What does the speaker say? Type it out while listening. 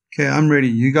Okay, I'm ready.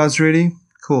 You guys ready?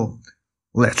 Cool.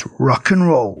 Let's rock and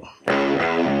roll.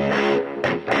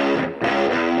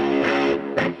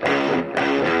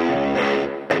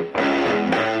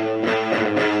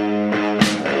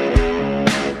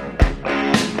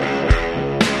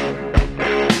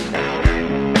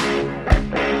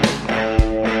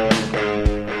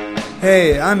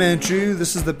 Hey, I'm Andrew.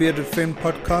 This is the Bearded Friend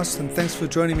podcast, and thanks for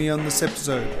joining me on this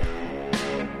episode.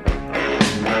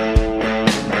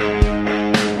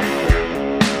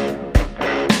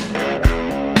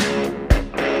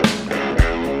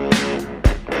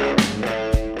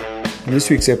 In this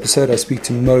week's episode, I speak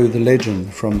to Mo the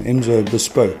legend from Emzo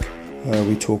Bespoke.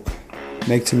 We talk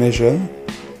make-to-measure,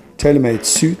 tailor-made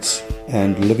suits,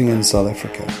 and living in South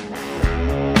Africa.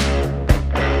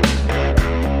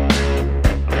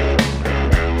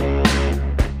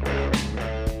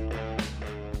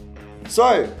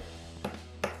 So,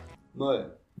 Mo.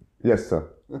 Yes, sir.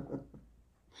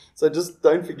 So just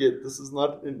don't forget, this is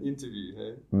not an interview,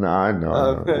 hey? No,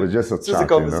 no. We're just a chat. Just a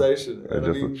conversation. You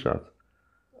know? Just a chat.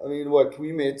 I mean,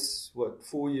 we met,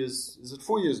 4 years, is it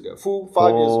 4 years ago? 5 years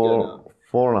ago now.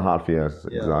 4.5 years,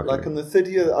 yeah, exactly. Like on the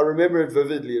 30th, I remember it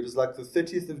vividly, it was like the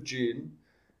 30th of June.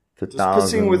 It was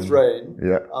 2000, pissing with rain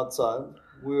outside.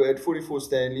 We were at 44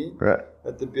 Stanley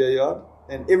at the beer yard,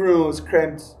 and everyone was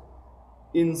cramped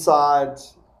inside,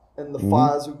 and the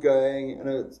fires were going,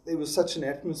 and there was such an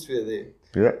atmosphere there.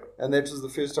 Yeah. And that was the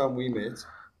first time we met.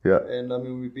 Yeah. And I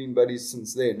mean, we've been buddies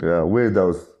since then. Yeah,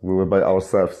 weirdos. We were by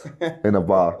ourselves in a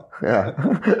bar. Yeah.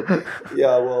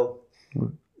 Yeah, well,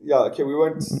 yeah, okay, we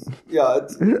won't. Yeah,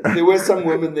 there were some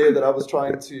women there that I was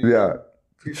trying to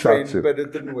befriend, but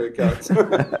it didn't work out.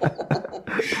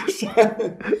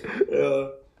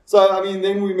 So, I mean,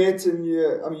 then we met, and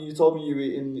you told me you were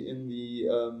in the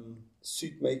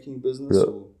suit making business,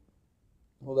 or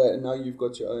all that, and now you've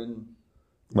got your own.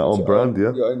 My own brand,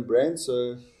 Your own brand.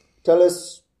 So,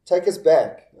 take us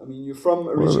back. I mean, you're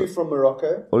originally from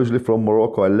Morocco. Originally from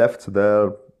Morocco. I left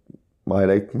there my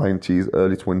late 90s,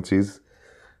 early 20s.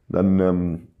 Then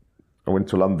I went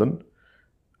to London,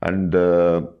 and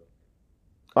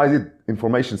I did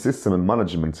information system and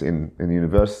management in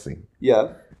university.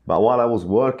 Yeah. But while I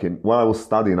was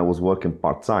studying, I was working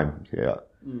part-time. Yeah.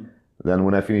 Then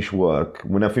when I finished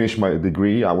my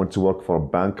degree, I went to work for a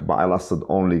bank, but I lasted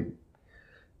only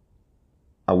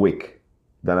a week.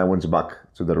 Then I went back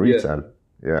to the retail.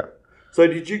 Yeah. So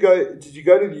did you go to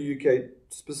the UK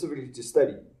specifically to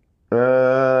study?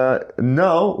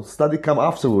 No, study came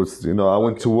afterwards. I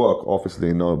went to work,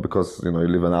 obviously, because, you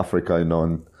live in Africa,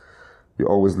 and you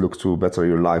always look to better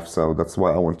your life. So that's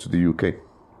why I went to the UK.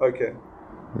 Okay.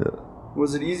 Yeah.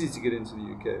 Was it easy to get into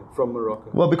the UK from Morocco?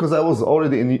 Well, because I was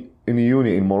already in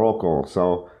uni in Morocco,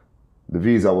 so the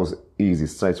visa was easy,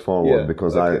 straightforward,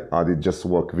 because I did just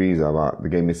work visa, but they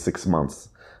gave me 6 months.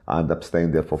 I ended up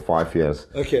staying there for 5 years.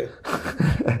 Okay.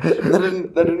 They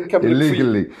didn't come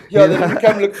illegally. Look for you. Yeah, they didn't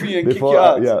come look for you and kick you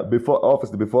out. Yeah, before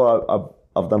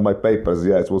I've done my papers,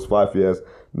 it was 5 years.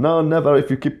 No, never. If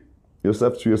you keep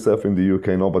yourself to yourself in the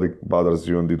UK, nobody bothers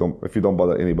you, and if you don't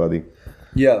bother anybody.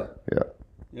 Yeah. Yeah.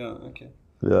 Yeah, okay.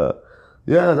 Yeah.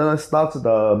 Yeah, then I started,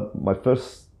 my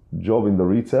first job in the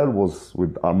retail was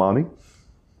with Armani.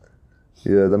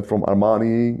 Yeah, then from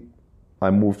Armani, I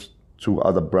moved to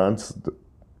other brands.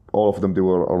 All of them, they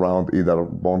were around either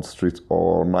Bond Street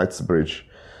or Knightsbridge.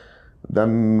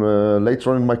 Then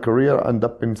later on in my career, I ended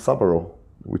up in Sabaro,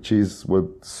 which is where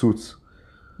Suits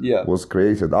was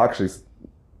created. Actually,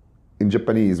 in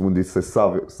Japanese, when they say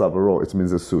Sabaro, it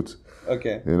means a suit.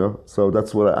 Okay. So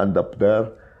that's where I end up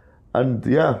there. And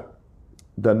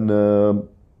then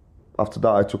after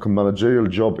that, I took a managerial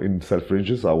job in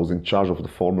Selfridges. I was in charge of the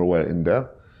formal wear in there.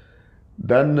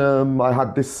 Then I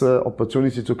had this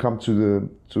opportunity to come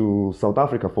to South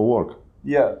Africa for work.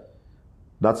 Yeah.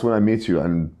 That's when I met you,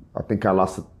 and I think I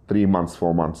lasted 3 months,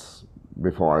 4 months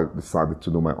before I decided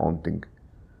to do my own thing.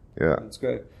 Yeah. That's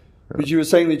great. Yeah. But you were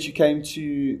saying that you came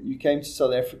to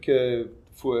South Africa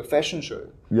for a fashion show.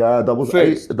 Yeah,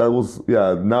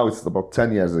 now it's about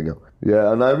 10 years ago.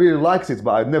 Yeah, and I really liked it,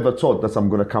 but I never thought that I'm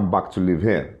going to come back to live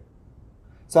here.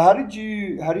 So how did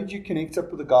you connect up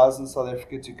with the guys in South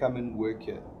Africa to come and work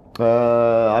here?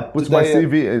 I put my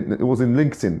CV, it was in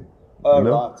LinkedIn. Oh,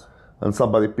 right. And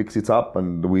somebody picked it up,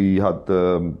 and we had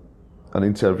an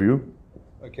interview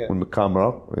on the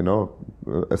camera,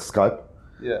 a Skype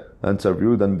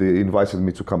interview. Then they invited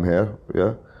me to come here,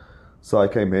 So I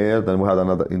came here, then we had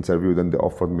another interview, then they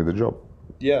offered me the job.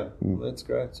 Yeah, that's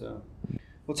great. Yeah.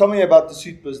 Well, tell me about the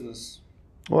suit business.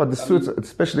 Well, the suits,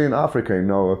 especially in Africa,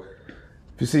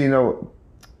 if you see,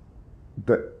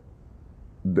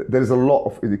 there is a lot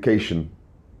of education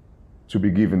to be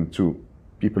given to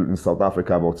people in South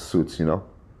Africa about suits, you know,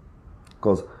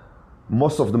 because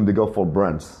most of them, they go for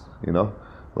brands, you know,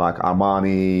 like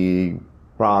Armani,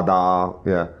 Prada,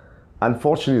 yeah.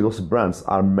 Unfortunately, those brands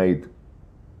are made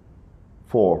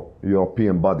for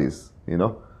European bodies, you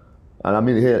know. And I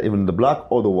mean here, even the black,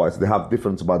 otherwise, they have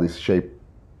different body shape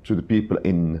to the people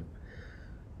in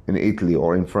Italy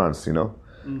or in France, you know.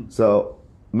 So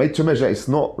made to measure is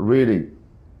not really,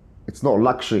 it's not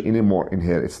luxury anymore in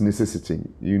here. It's necessity.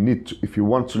 You need to, if you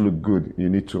want to look good, you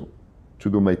need to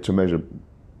do made to measure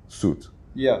suit.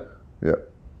 Yeah. Yeah.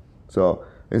 So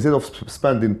instead of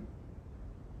spending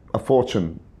a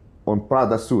fortune on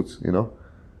Prada suits, you know,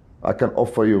 I can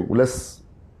offer you less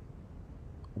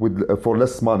for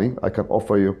less money. I can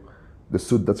offer you the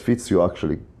suit that fits you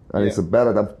actually, and it's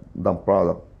better than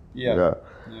Prada. Yeah.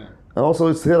 And also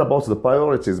it's here about the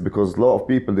priorities, because a lot of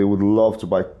people, they would love to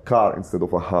buy a car instead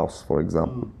of a house, for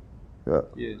example. Yeah.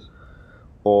 Yes.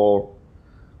 Or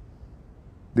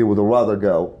they would rather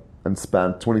go and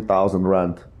spend 20,000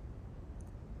 rand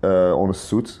on a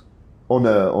suit, in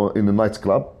a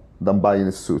nightclub, than buying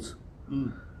a suit.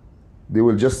 They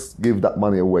will just give that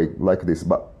money away like this.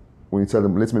 But when you tell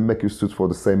them, let me make you a suit for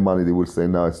the same money, they will say,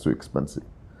 no, it's too expensive.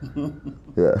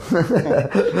 Yeah.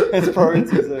 It's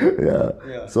priorities.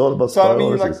 Yeah. It's all about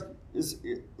priorities. I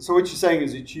mean, so what you're saying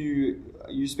is that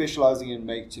you specializing in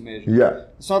make to measure. Yeah.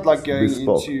 It's not like going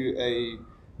bespoke. into a,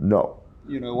 no.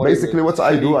 you know, whatever, basically what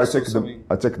I do, I take something.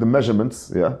 the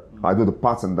measurements, I do the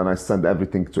pattern, then I send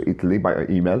everything to Italy by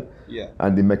email,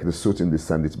 and they make the suit and they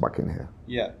send it back in here.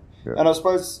 Yeah. And I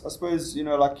suppose, you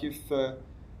know, like if,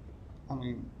 I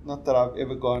mean, not that I've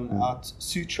ever gone out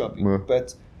suit shopping,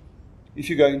 but if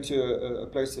you go into a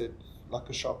place like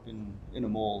a shop in a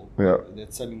mall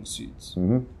that's selling suits,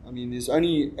 I mean, there's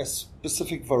only a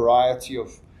specific variety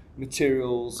of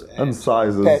materials and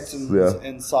sizes, patterns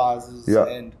and sizes,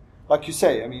 and like you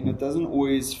say, I mean, it doesn't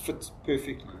always fit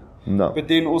perfectly. No. But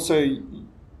then also,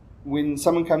 when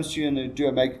someone comes to you and they do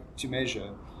a make-to-measure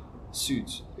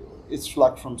suit, it's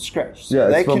like from scratch.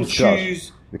 So they can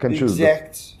choose the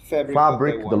exact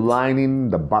fabric the lining,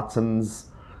 the buttons,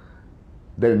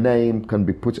 their name can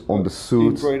be put on the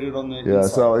suit. Embroidered on the inside,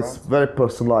 so it's very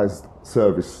personalized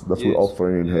service that we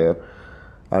offer in here.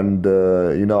 And,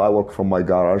 you know, I work from my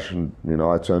garage, and, you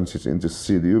know, I turn it into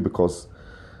studio, because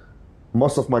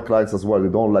most of my clients as well, they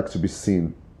don't like to be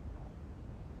seen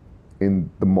in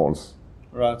the malls.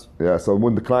 Right. Yeah, so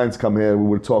when the clients come here, we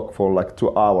will talk for like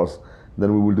 2 hours,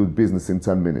 then we will do business in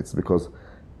 10 minutes, because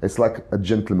it's like a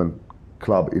gentleman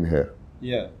club in here.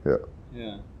 Yeah. Yeah.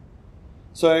 Yeah.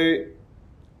 So you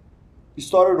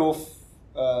started off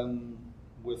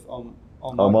with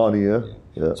Armani,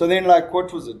 yeah. So then, like,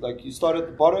 what was it? Like, you started at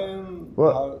the bottom?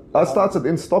 Well, I started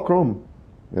in stockroom,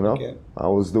 you know. Okay. I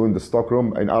was doing the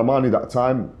stockroom. In Armani that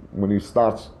time, when you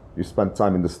start, you spend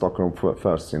time in the stockroom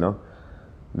first, you know.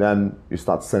 Then you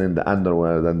start selling the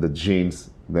underwear, then the jeans,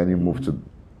 then you move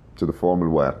to the formal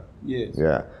wear. Yes.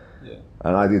 Yeah.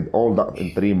 And I did all that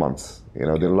in 3 months. You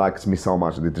know, they liked me so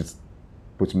much, they just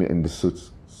put me in the suit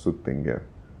thing, yeah.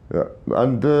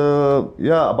 And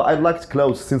but I liked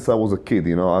clothes since I was a kid,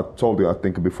 you know. I told you, I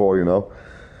think before, you know,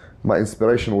 my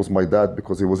inspiration was my dad,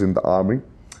 because he was in the army,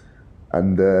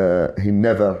 and he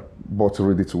never bought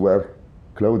ready-to-wear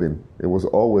clothing. It was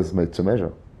always made to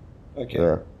measure. Okay.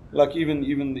 Yeah. Like even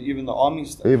the army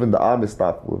stuff. Even the army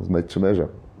stuff was made to measure.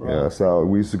 Right. Yeah. So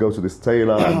we used to go to this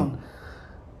tailor, and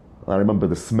I remember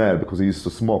the smell, because he used to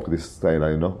smoke, this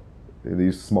tailor, you know. He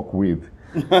used to smoke weed.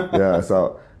 Yeah.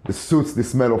 So the suits, the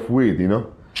smell of weed, you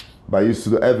know. But I used to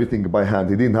do everything by hand.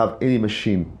 He didn't have any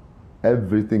machine.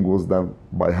 Everything was done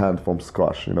by hand from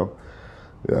scratch, you know.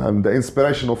 Yeah, and the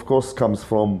inspiration, of course, comes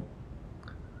from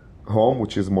home,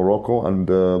 which is Morocco. And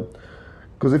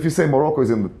because if you say Morocco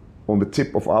is on the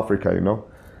tip of Africa, you know.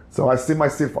 So I see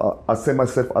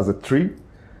myself as a tree.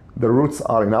 The roots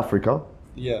are in Africa.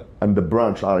 Yeah. And the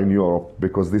branch are in Europe,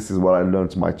 because this is where I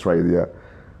learned my trade, yeah.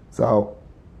 So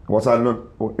what I learned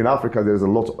in Africa, there's a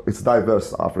lot, it's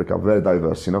diverse, Africa, very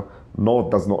diverse, you know.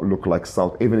 North does not look like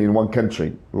South, even in one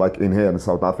country, like in here in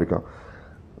South Africa.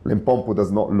 Limpopo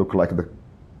does not look like the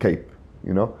Cape,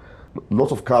 you know.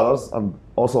 Lots of colors, and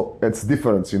also it's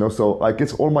different, you know. So I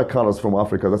get all my colors from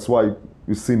Africa. That's why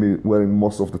you see me wearing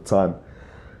most of the time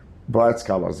bright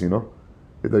colors, you know.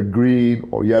 Either green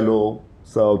or yellow.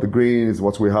 So the green is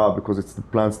what we have, because it's the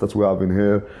plants that we have in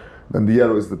here. And the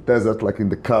yellow is the desert, like in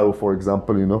the Cairo, for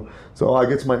example, you know. So I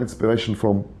get my inspiration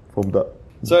from that.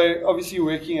 So obviously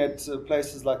working at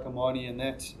places like Armani and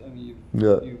that, I mean,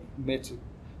 you've met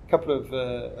a couple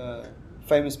of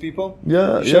famous people?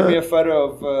 Yeah, You showed yeah. me a photo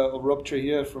of Rob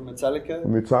Trujillo from Metallica.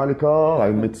 Metallica.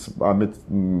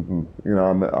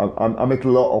 I met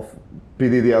a lot of P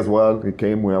Diddy as well. He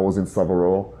came when I was in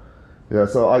Savaro. Yeah,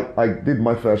 so I did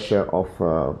my fair share of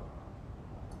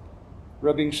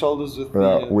Rubbing shoulders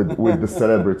with with the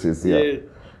celebrities. Yeah, yeah.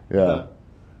 yeah.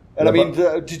 And Yeah, I mean,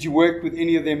 did you work with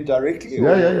any of them directly?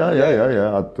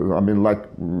 Yeah. I mean, like,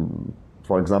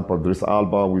 for example, Idris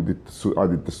Alba. I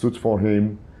did the suit for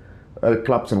him. Eric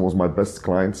Clapton was my best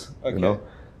client. Okay. You know,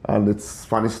 and it's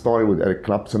funny story with Eric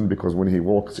Clapton because when he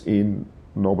walked in,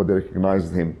 nobody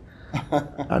recognized him.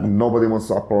 And nobody wants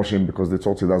to approach him because they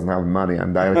thought he doesn't have money,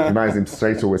 and I recognized him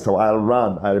straight away. So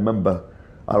I remember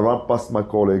I ran past my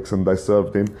colleagues and I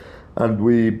served him, and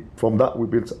from that we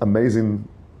built amazing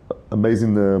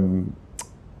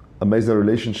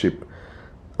relationship.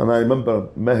 And I remember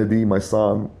Mehdi, my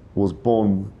son, was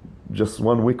born just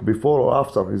 1 week before or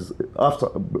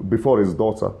before his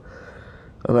daughter.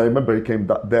 And I remember he came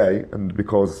that day, and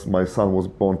because my son was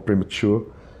born premature,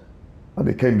 and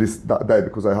he came that day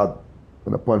because I had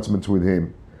an appointment with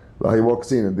him. But he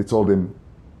walks in and they told him,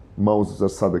 Mo's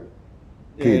just had a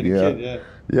kid.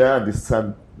 Yeah, and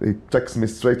he texts me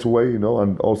straight away, you know,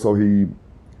 and also he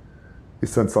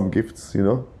sent some gifts, you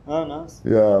know. Oh, nice.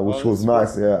 Yeah, which was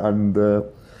nice. Cool. Yeah, and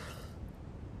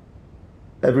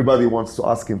everybody wants to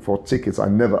ask him for tickets. I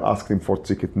never asked him for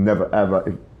ticket, never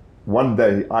ever. One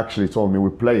day he actually told me, we're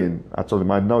playing. I told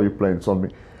him, I know you're playing. He told me,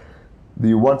 do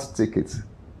you want a ticket?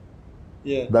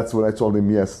 Yeah. That's when I told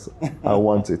him, yes, I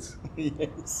want it.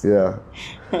 Yes. Yeah.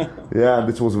 Yeah, and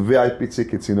it was a VIP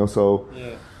ticket, you know, so...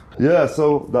 Yeah,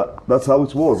 so that's how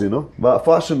it was, you know. But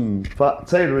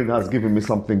tailoring has given me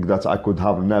something that I could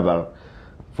have never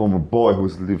from a boy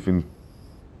who's living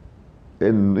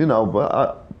in, you know,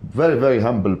 very, very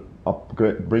humble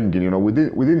upbringing, you know. We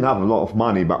didn't have a lot of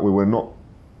money, but we were not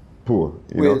poor,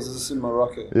 you know. Where is this, in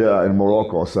Morocco? Yeah, in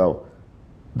Morocco. Yeah. So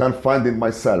then finding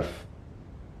myself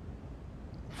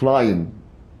flying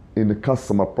in a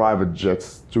customer private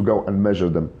jets to go and measure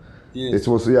them. Yes.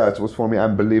 It was for me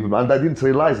unbelievable, and I didn't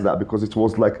realize that because it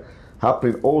was like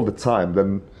happening all the time.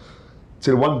 Then,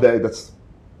 till one day,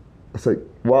 I say,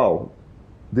 "Wow,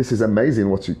 this is amazing!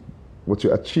 What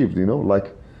you achieved, you know,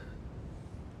 like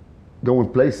going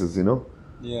places, you know,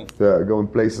 going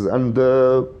places, and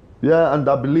and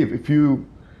I believe if you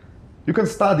can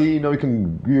study, you know, you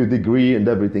can do a degree and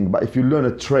everything, but if you learn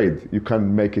a trade, you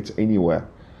can make it anywhere.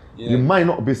 Yeah. You might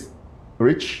not be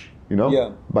rich, you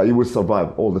know, but you will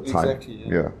survive all the time. Exactly.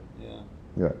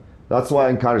 Yeah. That's why I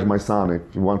encourage my son,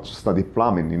 if you want to study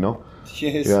plumbing, you know,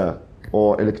 yes. Yeah,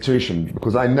 or electrician,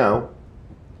 because I know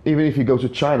even if you go to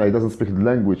China, he doesn't speak the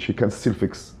language, he can still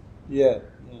fix. Yeah.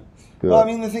 Well, I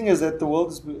mean, the thing is that the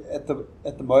world is at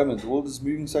the moment, the world is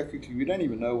moving so quickly. We don't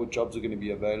even know what jobs are going to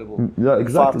be available in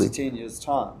 5 to 10 years'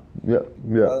 time. Yeah.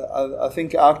 I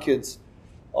think our kids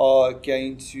are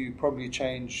going to probably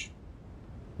change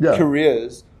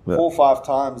careers 4 or 5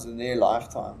 times in their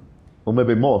lifetime, or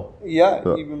maybe more. Yeah,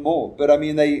 even more. But I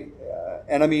mean,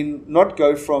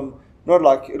 not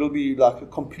like it'll be like a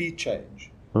complete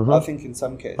change. I think in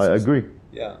some cases. I agree.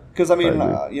 Yeah, because I mean,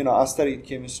 I studied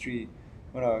chemistry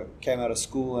when I came out of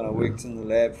school, and I worked in the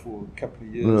lab for a couple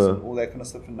of years and all that kind of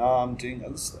stuff, and now I'm doing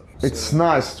other stuff. It's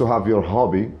nice to have your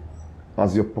hobby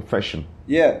as your profession.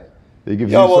 Yeah. It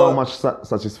gives you so much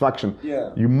satisfaction.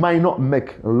 Yeah. You might not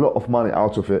make a lot of money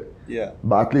out of it. Yeah.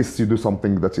 But at least you do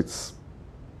something that it's...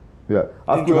 Yeah.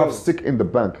 I could have stick in the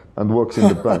bank and works in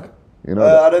the bank. You know.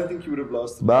 I don't think you would have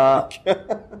lasted. But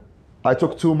I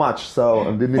took too much, so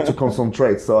I didn't need to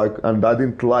concentrate. I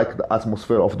didn't like the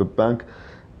atmosphere of the bank,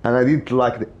 and I didn't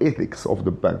like the ethics of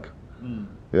the bank.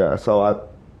 Yeah. So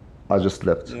I just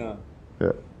left. Yeah.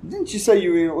 Yeah. Didn't you say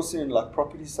you were also in like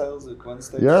property sales at one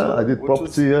stage? Yeah, I did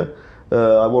property. Yeah.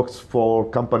 I worked for a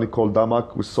company called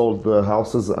Damak. We sold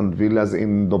houses and villas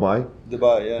in Dubai.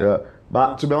 Yeah.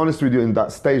 But to be honest with you, in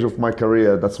that stage of my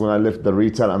career, that's when I left the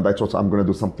retail and I thought I'm going to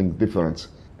do something different.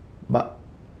 But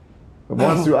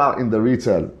once you are in the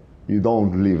retail, you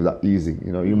don't leave that easy.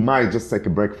 You know, you might just take a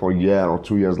break for a year or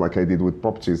 2 years like I did with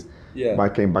properties. Yeah. But I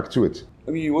came back to it.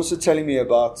 I mean, you're also telling me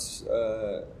about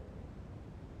the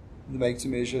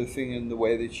make-to-measure thing and the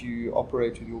way that you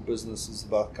operate with your business is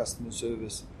about customer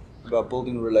service, about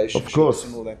building relationships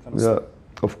and all that kind of stuff.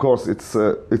 Of course, it's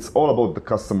all about the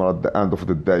customer at the end of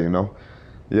the day, you know.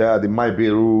 Yeah, they might be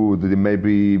rude, they may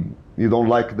be, you don't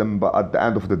like them, but at the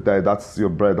end of the day, that's your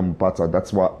bread and butter.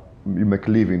 That's what you make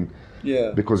a living.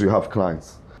 Yeah. Because you have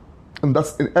clients. And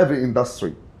that's in every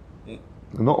industry. Yeah.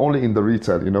 Not only in the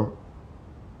retail, you know.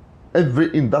 Every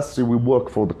industry we work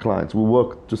for the client. We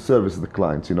work to service the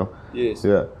client, you know. Yes.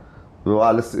 Yeah.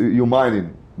 well, you're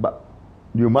mining, but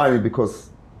you're mining because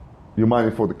you're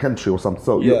mining for the country or something.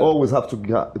 So you always have to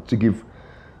give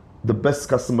the best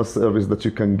customer service that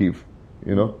you can give,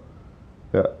 you know?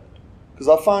 Yeah. Because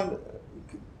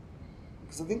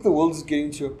I think the world is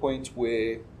getting to a point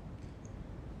where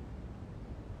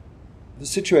the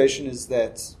situation is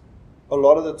that a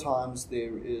lot of the times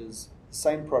there is the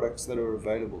same products that are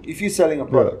available. If you're selling a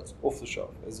product off the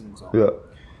shelf, as an example,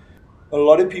 a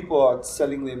lot of people are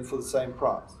selling them for the same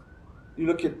price. You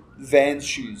look at Vans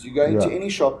shoes. You go into any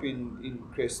shop in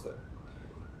Cresta,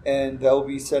 and they'll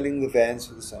be selling the Vans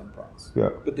for the same price. Yeah.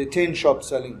 But there are 10 shops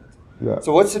selling it. Yeah.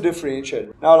 So what's the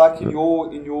differentiator? Now, like in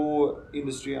your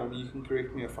industry, I mean, you can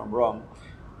correct me if I'm wrong,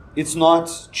 it's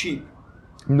not cheap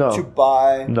to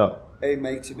buy a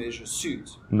make-to-measure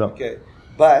suit. No. Okay.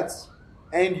 But,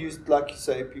 and you, like you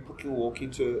say, people can walk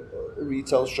into a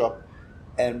retail shop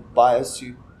and buy a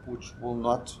suit which will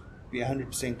not be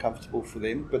 100% comfortable for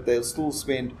them, but they'll still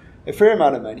spend a fair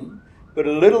amount of money, but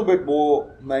a little bit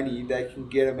more money they can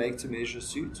get a make-to-measure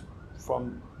suit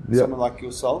from someone like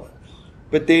yourself.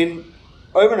 But then,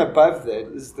 over and above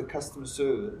that is the customer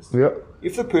service. Yeah.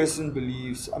 If the person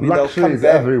believes, I mean, luxury they'll come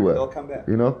back. Everywhere. They'll come back.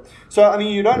 You know. So I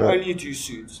mean, you don't only do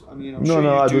suits. I mean, I'm sure you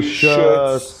I do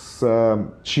shirts,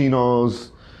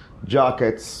 chinos,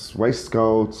 jackets,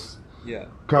 waistcoats,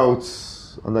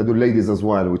 coats, and I do ladies as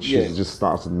well, which is just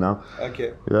started now.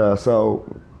 Okay. Yeah. So,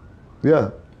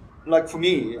 yeah. Like for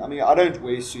me, I mean, I don't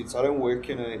wear suits. I don't work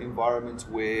in an environment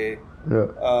where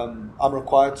I'm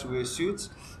required to wear suits.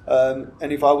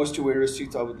 And if I was to wear a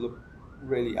suit, I would look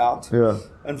really out. Yeah.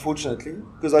 Unfortunately,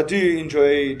 because I do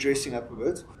enjoy dressing up a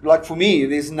bit. Like for me,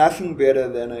 there's nothing better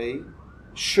than a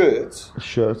shirt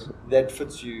that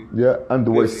fits you. Yeah, and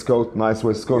the waistcoat, nice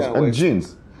waistcoat, and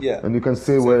jeans. Yeah. And you can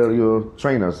see where your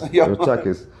trainers, your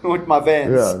trackies. With my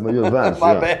Vans. Yeah, with your Vans.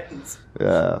 My Vans.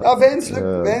 Yeah. Our Vans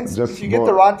look, Vans, if you get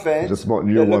the right Vans. Just bought a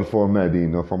new one for Mehdi,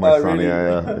 for my son. Really?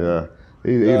 Yeah.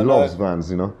 He loves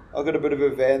Vans, I've got a bit of a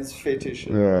Vans fetish.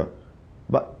 Yeah.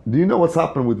 But do you know what's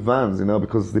happened with Vans,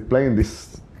 because they're playing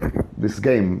this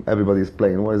game everybody's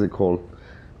playing. What is it called?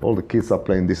 All the kids are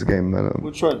playing this game.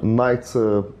 Which one?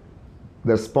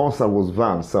 Their sponsor was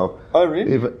Vans. So oh,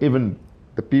 really? Even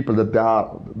the people that they are,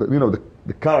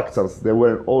 the characters, they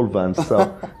were all Vans.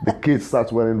 So the kids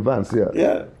start wearing Vans,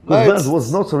 Yeah. Vans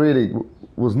was not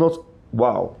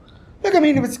wow. Look, I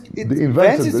mean, they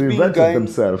invented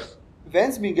themselves.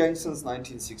 Vans been going since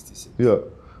 1966.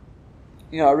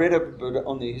 Yeah. I read up a bit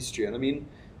on their history, and I mean,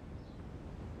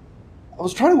 I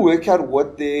was trying to work out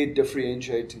what their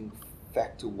differentiating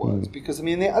factor was, because I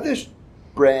mean, there are other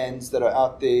brands that are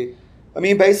out there. I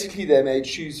mean, basically, they made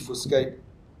shoes for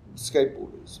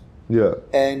skateboarders. Yeah.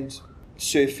 And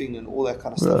surfing and all that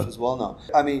kind of stuff as well now.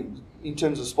 I mean, in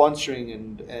terms of sponsoring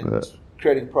and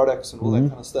creating products and all that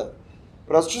kind of stuff.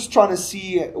 But I was just trying to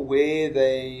see where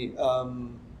they,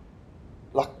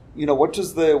 what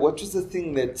was the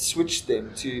thing that switched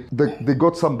them to? They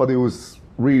got somebody who's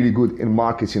really good in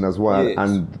marketing as well,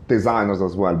 and designers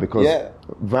as well, because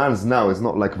Vans now is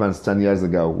not like Vans 10 years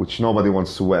ago, which nobody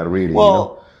wants to wear really.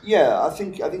 Well, I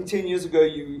think 10 years ago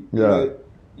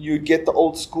you'd get the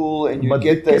old school and you'd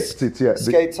get the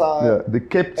skate tie. They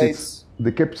kept it.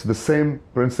 They kept the same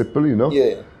principle,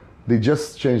 Yeah. They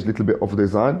just changed a little bit of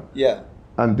design. Yeah.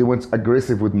 And they went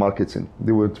aggressive with marketing.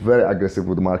 They went very aggressive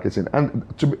with marketing. And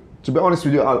to be honest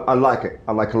with you, I like it.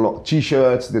 I like a lot.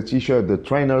 T-shirts, the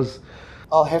trainers.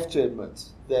 I'll have to admit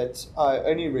that I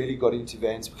only really got into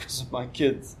Vans because of my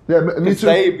kids. Yeah, me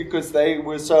too. Because they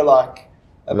were so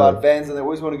about Vans, and they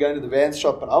always want to go into the Vans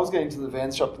shop. And I was going to the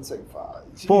Vans shop and saying,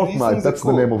 Fortnite, that's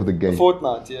cool. The name of the game.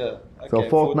 Fortnite, yeah. Okay, so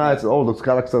Fortnite, all those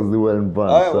characters, they were in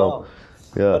Vans. Oh, wow.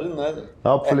 Yeah. I didn't know that.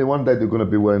 Hopefully one day they're going to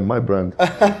be wearing my brand.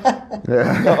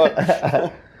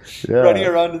 Running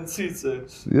around in suits.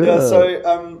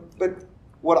 So, but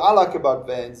what I like about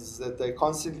Vans is that they're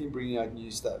constantly bringing out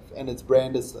new stuff, and it's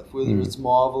branded stuff, whether it's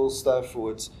Marvel stuff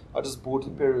or I just bought a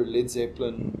pair of Led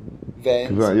Zeppelin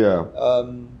Vans.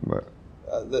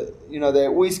 They're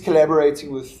always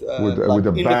collaborating with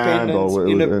a band or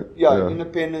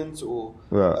independent or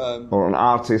an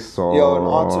artist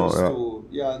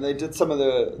and they did some of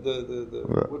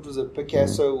the what was it,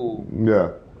 Picasso or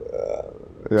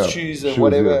shoes and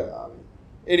whatever.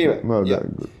 Anyway,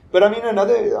 but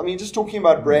I mean, just talking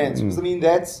about brands, because I mean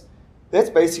that's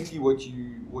basically what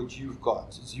you've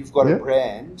got. Is you've got a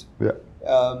brand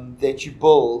that you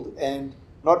build, and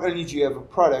not only do you have a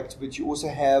product, but you also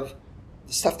have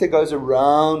the stuff that goes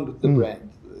around with the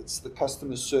brand. It's the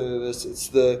customer service. It's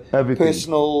the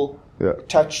personal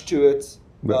touch to it.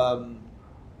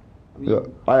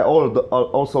 I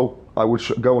also I would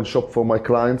go and shop for my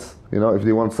clients. You know, if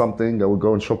they want something, I would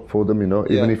go and shop for them. You know,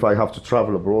 even if I have to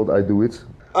travel abroad, I do it.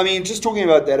 I mean, just talking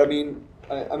about that. I mean,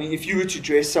 if you were to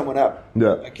dress someone up,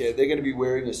 okay, they're going to be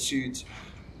wearing a suit.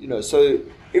 You know, so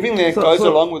everything that goes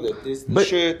along with it. There's the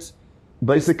shirt.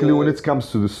 Basically, when it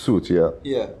comes to the suit,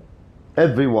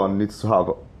 everyone needs to have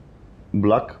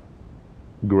black,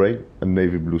 grey, and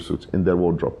navy blue suit in their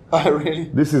wardrobe. Oh, really?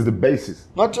 This is the basis.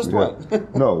 Not just one.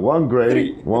 No, one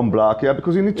grey, one black. Yeah,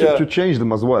 because you need to change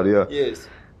them as well. Yeah. Yes.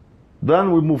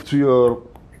 Then we move to your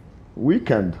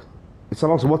weekend. It's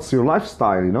about what's your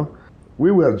lifestyle. You know,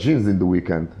 we wear jeans in the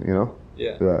weekend. You know.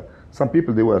 Yeah. Some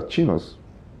people they wear chinos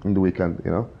in the weekend. You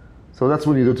know, so that's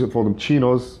when you do it for them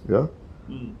chinos. Yeah.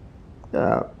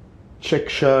 Yeah, check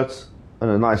shirts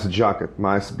and a nice jacket,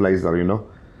 nice blazer, you know,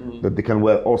 that they can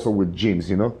wear also with jeans,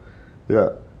 you know. Yeah.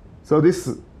 So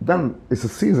then it's the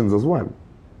seasons as well.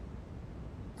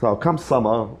 So come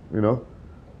summer, you know,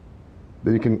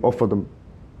 then you can offer them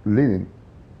linen,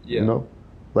 you know,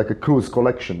 like a cruise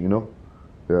collection, you know.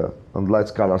 Yeah, and light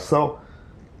color. So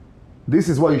this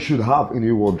is what you should have in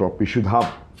your wardrobe. You should have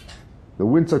the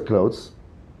winter clothes,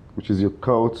 which is your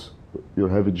coat, your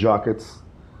heavy jackets,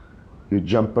 your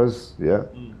jumpers,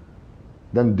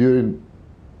 Then during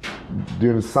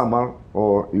summer,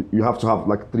 or you have to have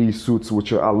like 3 suits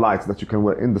which are light that you can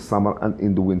wear in the summer and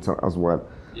in the winter as well.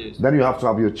 Yes. Then you have to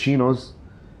have your chinos,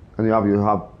 and you have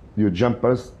your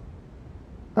jumpers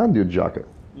and your jacket.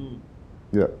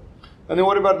 Yeah. And then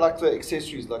what about like the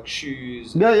accessories, like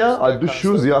shoes? Yeah, I do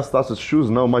shoes. Yeah, I started shoes.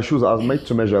 Now my shoes are made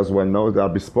to measure as well. Now they are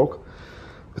bespoke.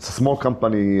 It's a small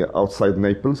company outside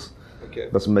Naples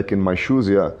that's making my shoes.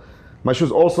 Yeah. My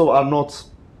shoes also are not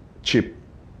cheap,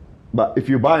 but if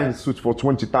you buy a suit for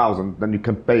 20,000, then you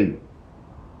can pay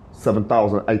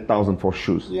 7,000, 8,000 for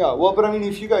shoes. Yeah, well, but I mean,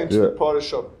 if you go into the Prada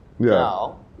shop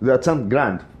now, they're 10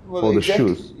 grand for the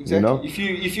shoes. Exactly. You know? If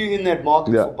you're in that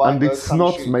market for buying and it's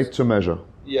not shoes, made to measure.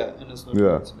 Yeah, and it's not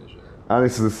made to measure. And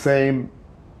it's the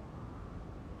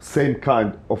same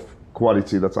kind of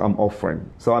quality that I'm offering.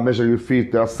 So I measure your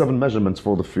feet. There are 7 measurements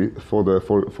for the feet, for the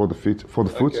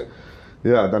foot. Okay.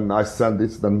 Yeah, then I send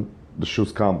it, then the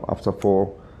shoes come after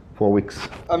 4 weeks.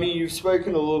 I mean, you've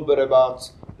spoken a little bit about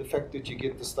the fact that you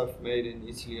get the stuff made in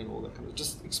Italy and all that kind of.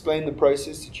 Just explain the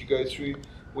process that you go through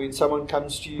when someone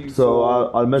comes to you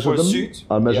I'll measure them. a suit.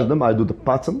 I'll measure them. I do the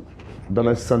pattern. Then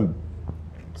I send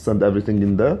everything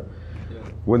in there. Yeah.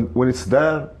 When it's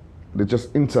there, they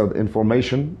just enter the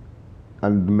information,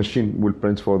 and the machine will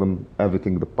print for them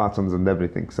everything, the patterns and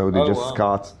everything. So they just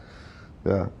cut,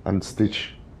 and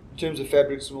stitch. In terms of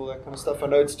fabrics and all that kind of stuff, I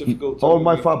know it's difficult. All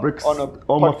my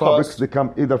fabrics, they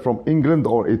come either from England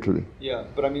or Italy. Yeah,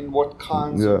 but I mean, what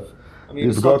kinds of? I mean,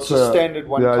 it's not just standard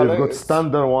one color. Yeah, you've got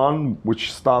standard one,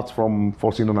 which starts from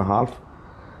 14.5.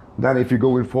 Then if you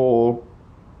go in for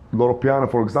Loro Piana,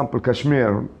 for example,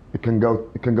 cashmere, it can go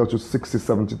to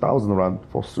 60,000-70,000 rand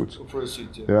for a suit. For a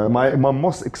suit, yeah. My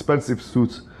most expensive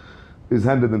suit is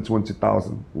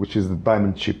 120,000, which is the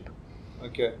diamond chip.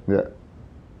 Okay. Yeah,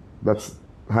 that's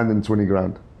 120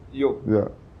 grand. Yo. Yeah.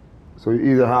 So you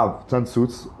either have 10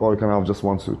 suits or you can have just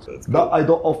one suit. That I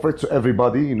don't offer it to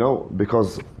everybody, you know,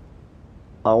 because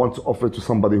I want to offer it to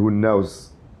somebody who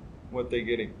knows what they're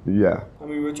getting. Yeah. I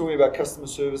mean, we were talking about customer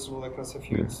service and all that kind of stuff.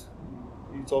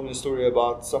 You told me a story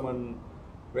about someone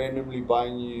randomly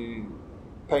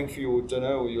paying for your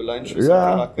dinner or your lunch or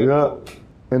something like that.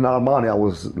 Yeah. In Armani, I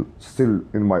was still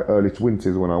in my early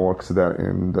 20s when I worked there,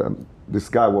 and this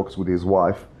guy works with his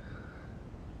wife,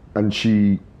 and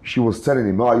she was telling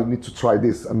him, "Oh, you need to try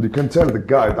this," and you can tell the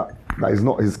guy that is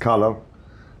not his color,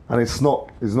 and it's not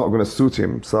going to suit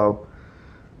him. So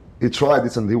he tried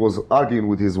it, and he was arguing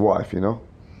with his wife, you know.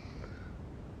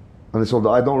 And he told her,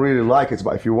 "I don't really like it,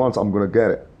 but if you want, I'm going to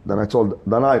get it." Then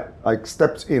I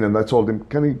stepped in and I told him,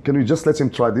 "Can you just let him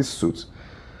try this suit?"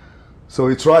 So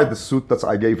he tried the suit that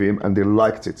I gave him, and they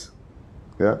liked it.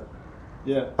 Yeah.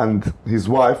 Yeah. And his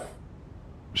wife,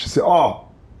 she said, "Oh,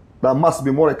 that must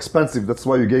be more expensive. That's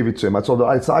why you gave it to him." I told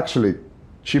her, "It's actually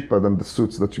cheaper than the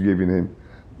suits that you gave him,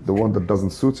 the one that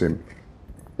doesn't suit him."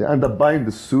 He ended up buying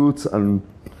the suit, and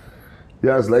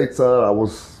years later, I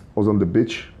was on the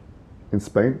beach in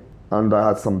Spain, and I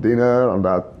had some dinner, and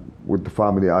with the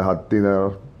family, I had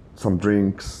dinner, some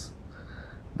drinks.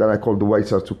 Then I called the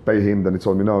waiter to pay him. Then he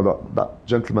told me, "No, that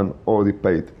gentleman already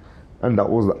paid," and that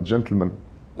was that gentleman.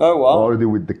 Oh wow! Already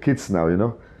with the kids now, you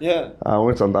know. Yeah. I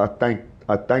went and I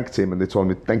thanked him, and they told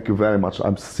me, "Thank you very much.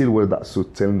 I'm still wearing that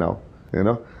suit till now," you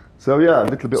know. So yeah, a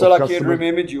little bit. So of like customer. he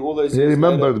remembered you all those years. He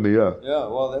remembered me, yeah. Yeah,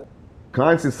 well,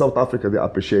 clients in South Africa, they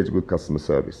appreciate good customer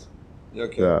service.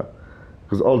 Okay. Yeah.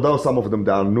 Because although some of them,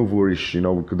 they are nouveau riche, you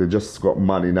know, because they just got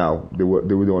money now.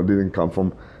 Didn't come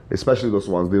from, especially those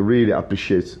ones. They really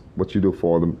appreciate what you do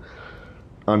for them,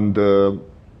 and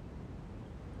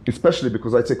especially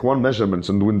because I take one measurement,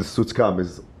 and when the suit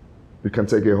comes, you can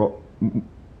take it home.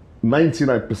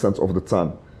 99% of the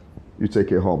time, you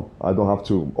take it home. I don't have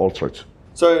to alter it.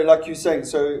 So, like you're saying,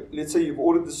 so let's say you've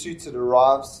ordered the suit, it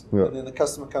arrives, Yeah. and then the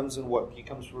customer comes and what? He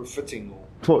comes for a fitting,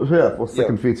 or For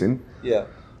second fitting. yeah.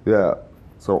 Yeah.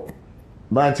 So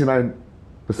 99%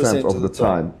 of the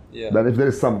time. Yeah. Then if there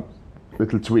is some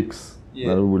little tweaks,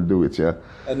 then we will do it. Yeah.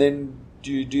 And then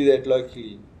do you do that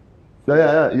locally?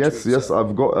 Yeah. Yes. Tweaks, yeah.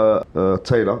 I've got a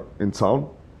tailor in town.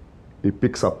 He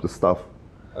picks up the stuff.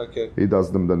 Okay. He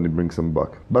does them, then he brings them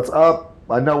back. But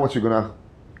I know what you're gonna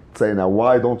say now.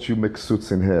 Why don't you make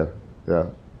suits in here? Yeah.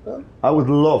 Huh? I would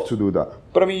love to do that.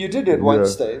 But I mean, you did it one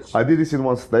stage. I did this in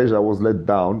one stage. I was let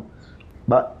down,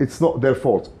 but it's not their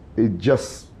fault. It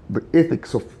just the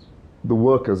ethics of the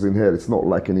workers in here. It's not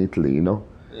like in Italy, you know.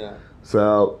 Yeah.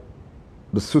 So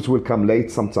the suit will come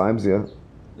late sometimes, and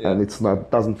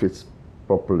doesn't fit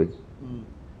properly.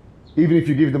 Even if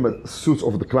you give them a suit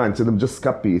of the client, tell them just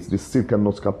copy it, they still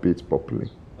cannot copy it properly.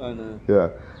 I know. Yeah,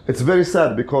 it's very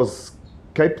sad because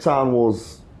Cape Town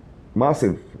was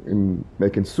massive in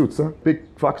making suits. Big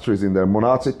factories in there.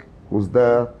 Monatic was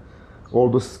there. All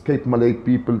those Cape Malay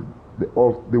people,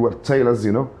 they were tailors,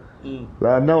 you know.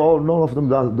 Now none of them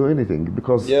do anything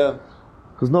because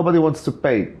nobody wants to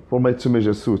pay for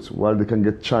made-to-measure suits while they can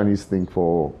get Chinese thing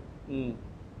for.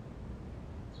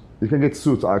 You can get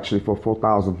suits actually for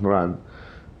 4,000 rand.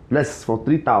 Less, for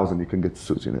 3,000 you can get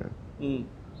suits in here.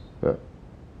 Yeah.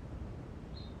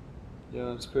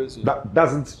 Yeah, it's crazy. That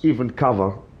doesn't even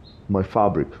cover my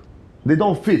fabric. They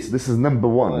don't fit. This is number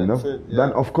one, you know. Fit, yeah.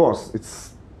 Then of course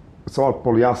it's all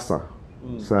polyester.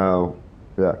 So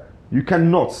yeah, you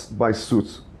cannot buy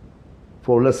suits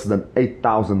for less than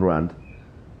 8,000 rand.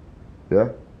 Yeah,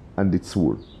 and it's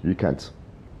wool. You can't.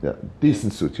 Yeah,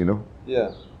 decent suit, you know.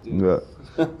 Yeah. Yeah.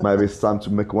 Maybe it's time to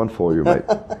make one for you, mate.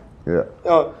 Yeah.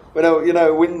 Oh, but you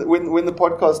know, when the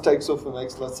podcast takes off, it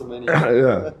makes lots of money.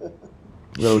 Yeah.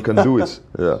 Well, we can do it.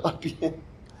 Yeah.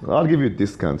 I'll give you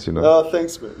discounts, you know. Oh,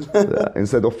 thanks, man. Yeah.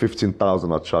 Instead of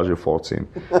 15,000, I'll charge you 14.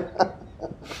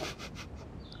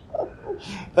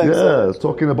 Thanks so much,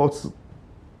 talking about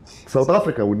South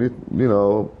Africa, we need, you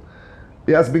know,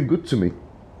 it has been good to me.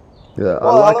 Yeah.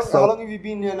 Well, how long have you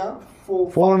been here now?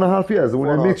 4.5 years. When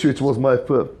I met you, it was my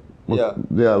first.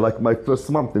 Like my first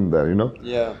month in there, you know.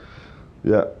 Yeah.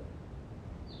 Yeah.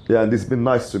 Yeah, and it's been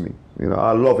nice to me. You know,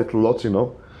 I love it a lot, you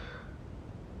know.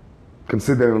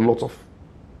 Considering a lot of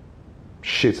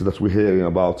shit that we're hearing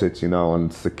about it, you know,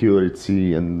 and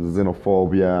security and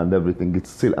xenophobia and everything, it's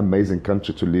still amazing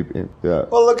country to live in. Yeah.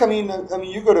 Well, look, I mean,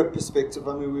 you got a perspective.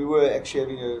 I mean, we were actually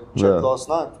having a chat last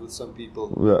night with some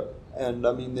people. Yeah. And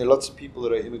I mean, there are lots of people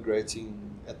that are immigrating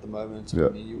at the moment. Yeah.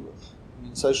 I mean,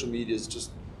 social media is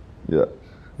just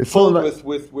it's filled like,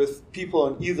 with people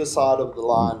on either side of the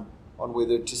line on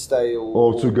whether to stay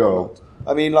or to go. not.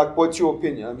 I mean, like, what's your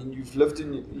opinion? I mean, you've lived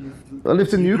in. I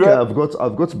lived in UK.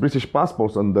 I've got British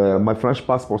passports, and my French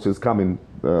passport is coming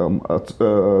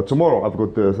tomorrow. I've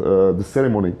got the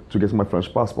ceremony to get my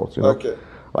French passport. You know? Okay.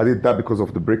 I did that because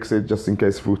of the Brexit, just in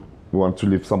case we want to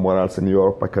live somewhere else in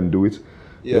Europe, I can do it.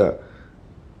 Yeah.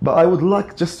 But I would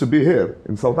like just to be here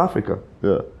in South Africa.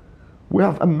 Yeah. We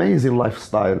have amazing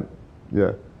lifestyle.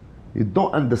 Yeah. You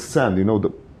don't understand, you know,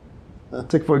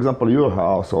 take for example your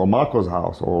house or Marco's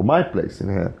house or my place in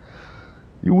here.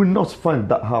 You will not find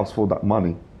that house for that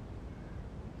money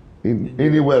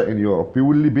anywhere in Europe. You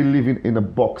will be living in a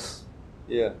box.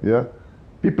 Yeah. Yeah.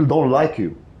 People don't like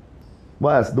you.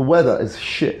 Whereas the weather is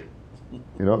shit.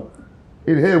 You know.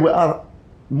 In here we are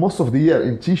most of the year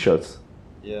in t-shirts.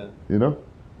 Yeah. You know?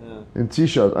 Yeah. In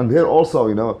t-shirts. And here also,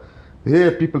 you know,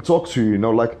 here people talk to you, you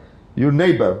know, like your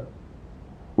neighbor.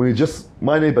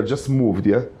 My neighbor just moved,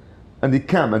 yeah? And he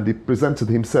came and he presented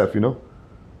himself, you know?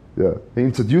 Yeah. He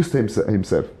introduced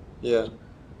himself. Yeah.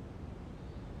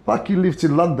 Fuck, he lived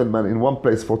in London, man, in one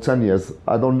place for 10 years.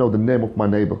 I don't know the name of my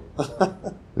neighbor.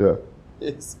 Yeah.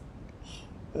 Yes.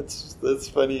 That's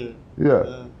funny.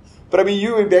 Yeah. But I mean,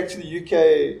 you went back to the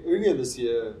UK earlier this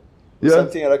year. Yeah.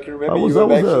 Something that I can remember.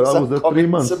 I was there 3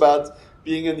 months. About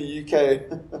being in the UK.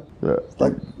 Yeah.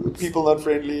 Like, people not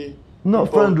friendly.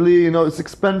 Not friendly, you know, it's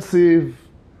expensive.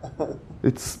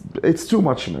 It's too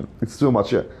much, man. It's too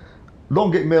much, yeah.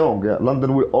 Don't get me wrong, yeah.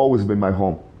 London will always be my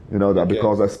home. You know that,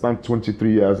 because I spent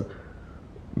 23 years,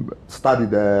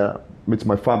 studied there, met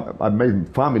my I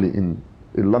made family in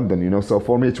London, you know. So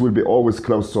for me, it will be always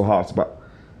close to heart. But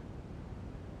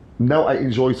now I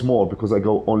enjoy it more because I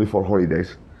go only for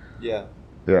holidays. Yeah.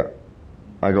 Yeah,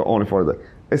 I go only for holidays.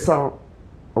 It's a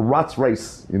rat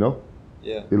race, you know.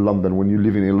 Yeah. In London, when you're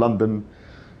living in London,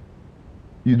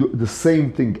 you do the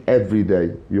same thing every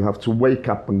day. You have to wake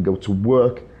up and go to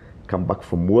work, come back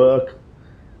from work,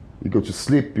 you go to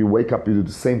sleep, you wake up, you do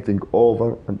the same thing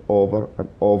over and over and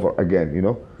over again, you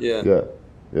know? Yeah. Yeah,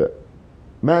 yeah.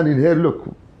 Man, in here,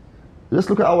 look, just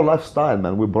look at our lifestyle,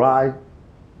 man. We buy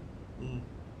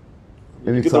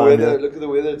Look at the weather. Look at the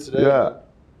weather today. Yeah.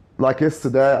 Like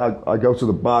yesterday, I go to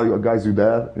the bar, you guys are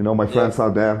there, you know, my friends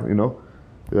are there, you know?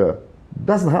 Yeah.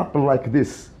 Doesn't happen like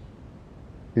this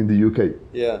in the UK.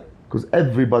 Yeah. Because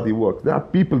everybody works. There are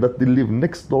people that they live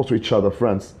next door to each other,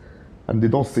 friends, and they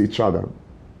don't see each other.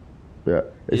 Yeah.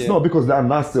 It's not because they are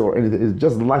nasty or anything. It's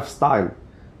just lifestyle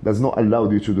does not allow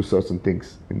you to do certain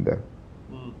things in there.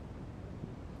 And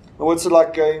what's it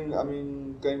like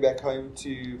going back home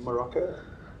to Morocco?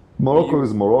 Morocco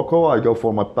is Morocco. I go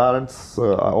for my parents.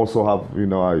 I also have,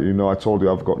 I told you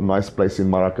I've got a nice place in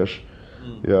Marrakesh.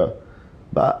 Yeah.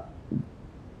 But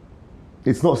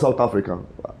it's not South Africa,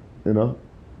 you know.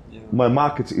 Yeah. My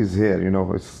market is here, you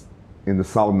know. It's in the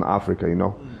Southern Africa, you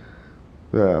know.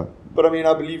 Yeah. But I mean,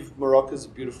 I believe Morocco is a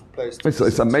beautiful place.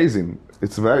 It's amazing.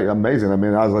 It's very amazing. I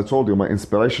mean, as I told you, my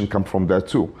inspiration comes from there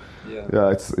too. Yeah. Yeah.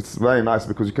 It's very nice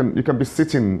because you can be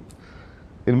sitting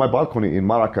in my balcony in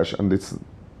Marrakesh and it's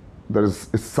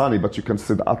sunny, but you can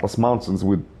see the Atlas Mountains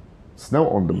with snow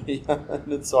on them. Yeah,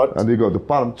 and it's hot. And you got the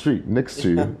palm tree next to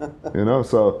you, you know.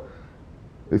 So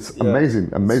it's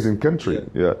amazing country.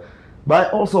 Yeah. But I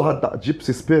also had that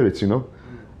gypsy spirit, you know.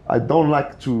 I don't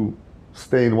like to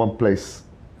stay in one place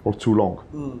for too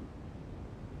long.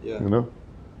 Yeah. You know.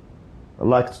 I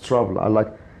like to travel.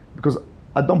 Because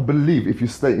I don't believe if you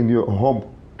stay in your home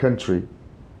country,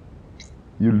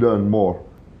 you learn more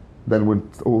than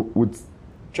with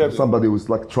somebody who's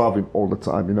like traveling all the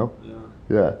time, you know.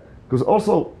 Yeah. Because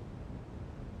also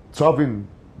traveling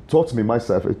taught me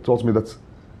myself. It taught me that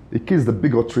it kills the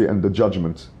bigotry and the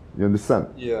judgment. You understand?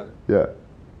 Yeah. Yeah.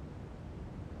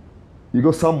 You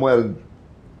go somewhere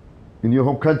in your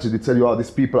home country, they tell you, oh, these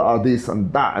people are this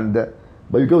and that and that.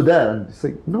 But you go there and you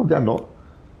say, no, they're not.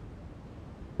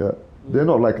 Yeah. They're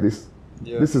not like this.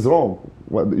 Yeah. This is wrong.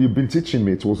 What you've been teaching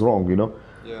me, it was wrong, you know?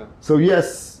 Yeah. So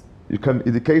yes, you can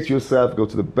educate yourself, go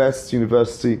to the best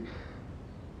university,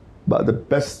 but the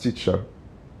best teacher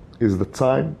is the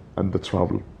time and the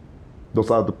travel. Those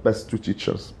are the best two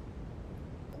teachers.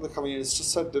 Look, I mean, it's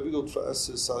just so difficult for us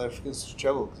as South Africans to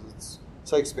travel because it's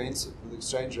so expensive. The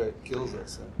exchange rate kills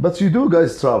us. So. But you do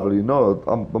guys travel, you know.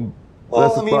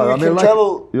 Well, I mean, we can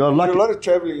travel. There's a lot of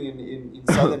traveling in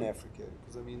Southern Africa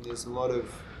because, I mean, there's a lot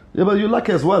of... Yeah, but you're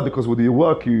lucky as well because with your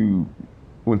work, you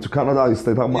went to Canada, you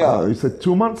stayed you said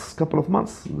 2 months, couple of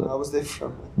months? I was there for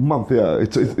a month, yeah.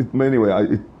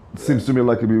 It seems to me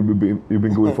like you've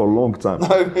been going for a long time.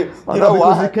 No, you know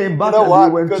why? You came back you know and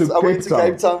you went to I went to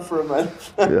Cape Town for a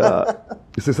month. Yeah.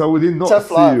 He says, we did not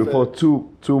see you for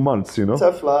two months, you know?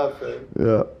 Tough life, eh?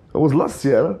 Yeah. It was last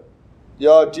year.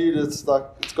 Yeah, dude, it's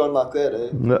gone like that, eh?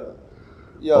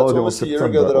 Yeah, it's almost a year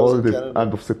ago that I was in Canada.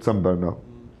 End of September now.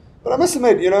 But I must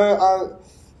admit, you know,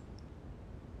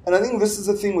 and I think this is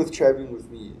the thing with traveling with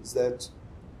me, is that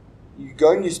you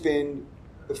go and you spend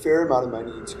a fair amount of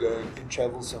money to go and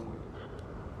travel somewhere.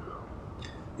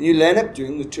 And you land up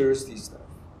doing the touristy stuff.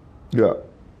 Yeah.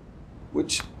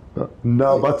 Which...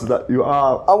 No, but that you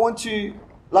are... I want to...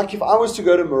 Like, if I was to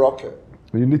go to Morocco...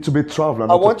 You need to be traveling,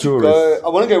 not I want a tourist. I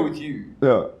want to go with you.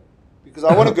 Yeah. Because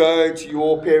I want to go to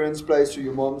your parents' place, or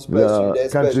your mom's place, or your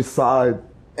dad's countryside. place.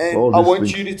 And I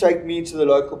want you to take me to the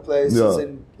local places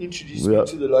and introduce me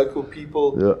to the local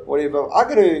people, whatever.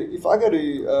 If I go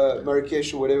to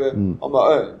Marrakesh or whatever on my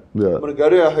own, I'm going to go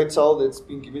to a hotel that's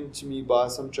been given to me by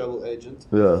some travel agent.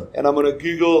 Yeah. And I'm going to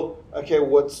Google, okay,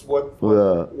 what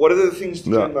are the things to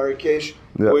do in Marrakesh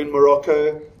or in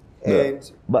Morocco?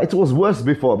 And but it was worse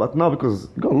before, but now because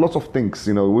we've got lots of things,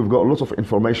 you know, we've got lots of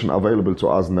information available to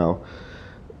us now.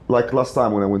 Like last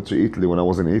time when I went to Italy, when I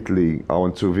was in Italy, I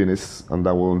went to Venice and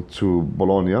I went to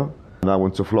Bologna and I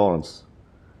went to Florence.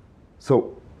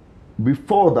 So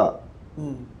before that,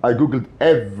 I Googled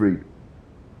every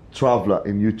traveler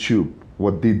in YouTube,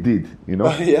 what they did, you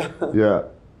know? Yeah.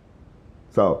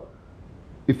 So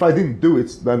if I didn't do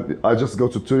it, then I just go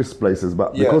to tourist places.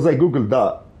 But because I Googled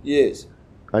that,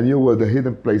 I knew where the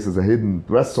hidden places, the hidden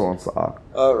restaurants are.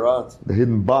 Oh, right. The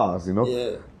hidden bars, you know?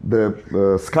 Yeah.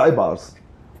 The sky bars.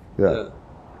 Yeah.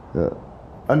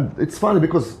 And it's funny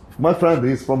because my friend,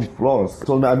 he's from Florence,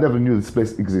 told me I never knew this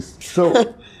place exists.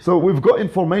 So we've got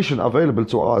information available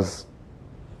to us.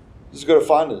 You just got to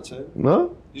find it, eh?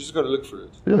 No? You just got to look for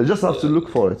it. Yeah, you just have to look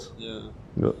for it. Yeah.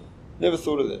 Yeah. Never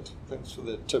thought of that. Thanks for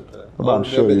that tip. But I'm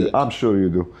sure you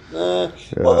do.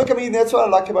 Well, look, I mean, that's what I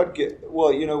like about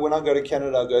when I go to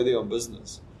Canada, I go there on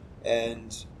business,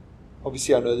 and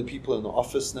obviously I know the people in the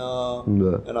office now,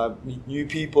 and I meet new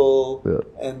people,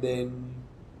 and then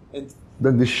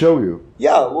they show you.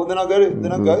 Yeah, well, then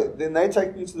then they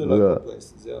take me to the local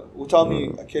places. Yeah, or tell me,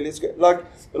 okay, let's go. Like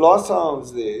the last time I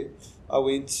was there, I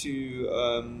went to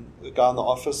the guy in the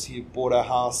office. He bought a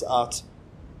house out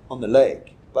on the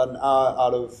lake, about an hour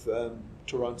out of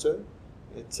Toronto.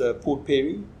 It's Port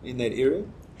Perry, in that area.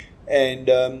 And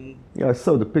I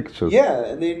saw the pictures. Yeah,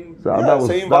 and then so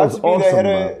he invited me. Awesome,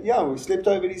 they had we slept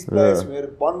over at his place. We had a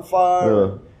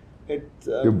bonfire. Had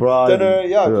your bride. Dinner.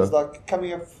 Yeah, it was like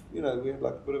coming up. We had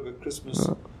like a bit of a Christmas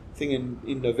thing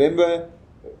in November.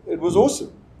 It was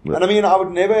awesome. Yeah. And I mean, I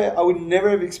would never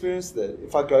have experienced that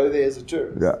if I go there as a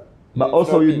tourist. Yeah. But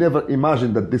also, you never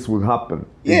imagined that this would happen.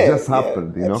 It just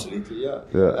happened, you know. Absolutely, yeah.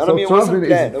 And so I mean, traveling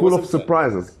is full of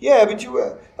surprises. Yeah, but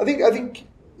I think,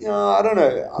 I don't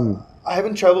know. I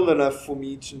haven't traveled enough for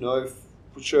me to know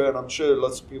for sure, and I'm sure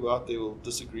lots of people out there will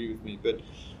disagree with me. But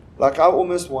like, I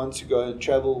almost want to go and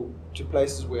travel to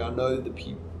places where I know the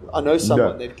people. I know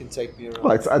someone that can take me around.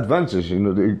 Well, it's advantage,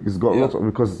 It's got lots of,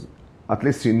 because at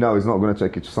least he's not going to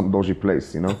take you to some dodgy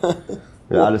place,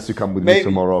 Yeah, unless you come with me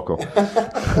to Morocco.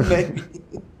 Maybe.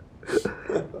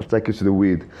 I'll take you to the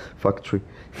weed factory.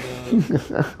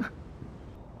 If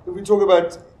we talk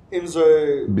about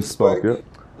Emzo Bespoke,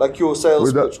 like your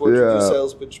sales pitch, what would your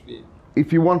sales pitch be?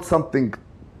 If you want something,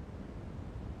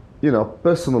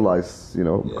 personalized,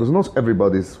 because not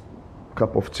everybody's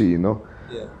cup of tea,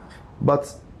 Yeah.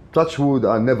 But touch wood,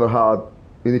 I never had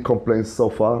any complaints so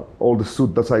far. All the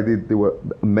suits that I did, they were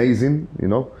amazing,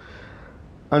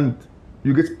 And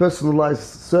you get personalized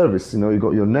service, You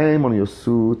got your name on your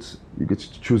suit. You get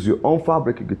to choose your own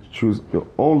fabric. You get to choose your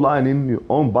own lining, your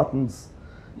own buttons.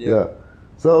 Yeah.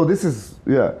 So this is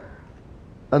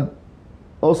and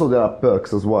also there are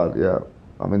perks as well. Yeah.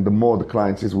 I mean, the more the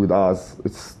client is with us,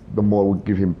 the more we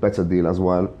give him better deal as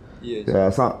well. Yes. Yeah.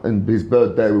 So in his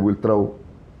birthday, we will throw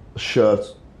a shirt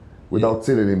without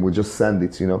telling him. We just send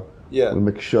it. Yeah. We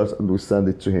make a shirt and we send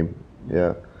it to him.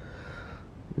 Yeah.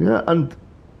 Yeah, and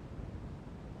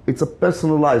it's a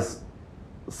personalized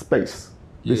space.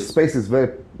 This space is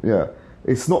very,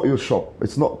 it's not your shop.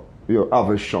 It's not your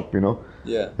average shop,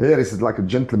 Yeah. Here is like a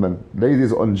gentleman,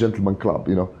 ladies on gentleman club,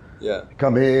 Yeah. You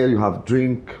come here, you have a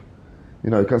drink,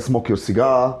 you can smoke your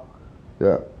cigar.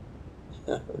 Yeah.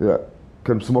 Yeah.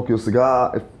 Can smoke your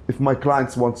cigar. If my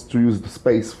clients wants to use the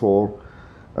space for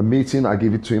a meeting, I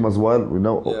give it to him as well.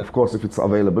 Of course, if it's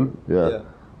available. Yeah.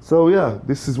 So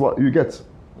this is what you get.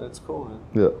 That's cool, man.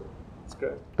 Yeah. That's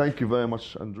great. Thank you very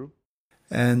much, Andrew.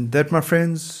 And that, my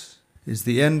friends, is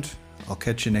the end. I'll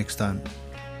catch you next time.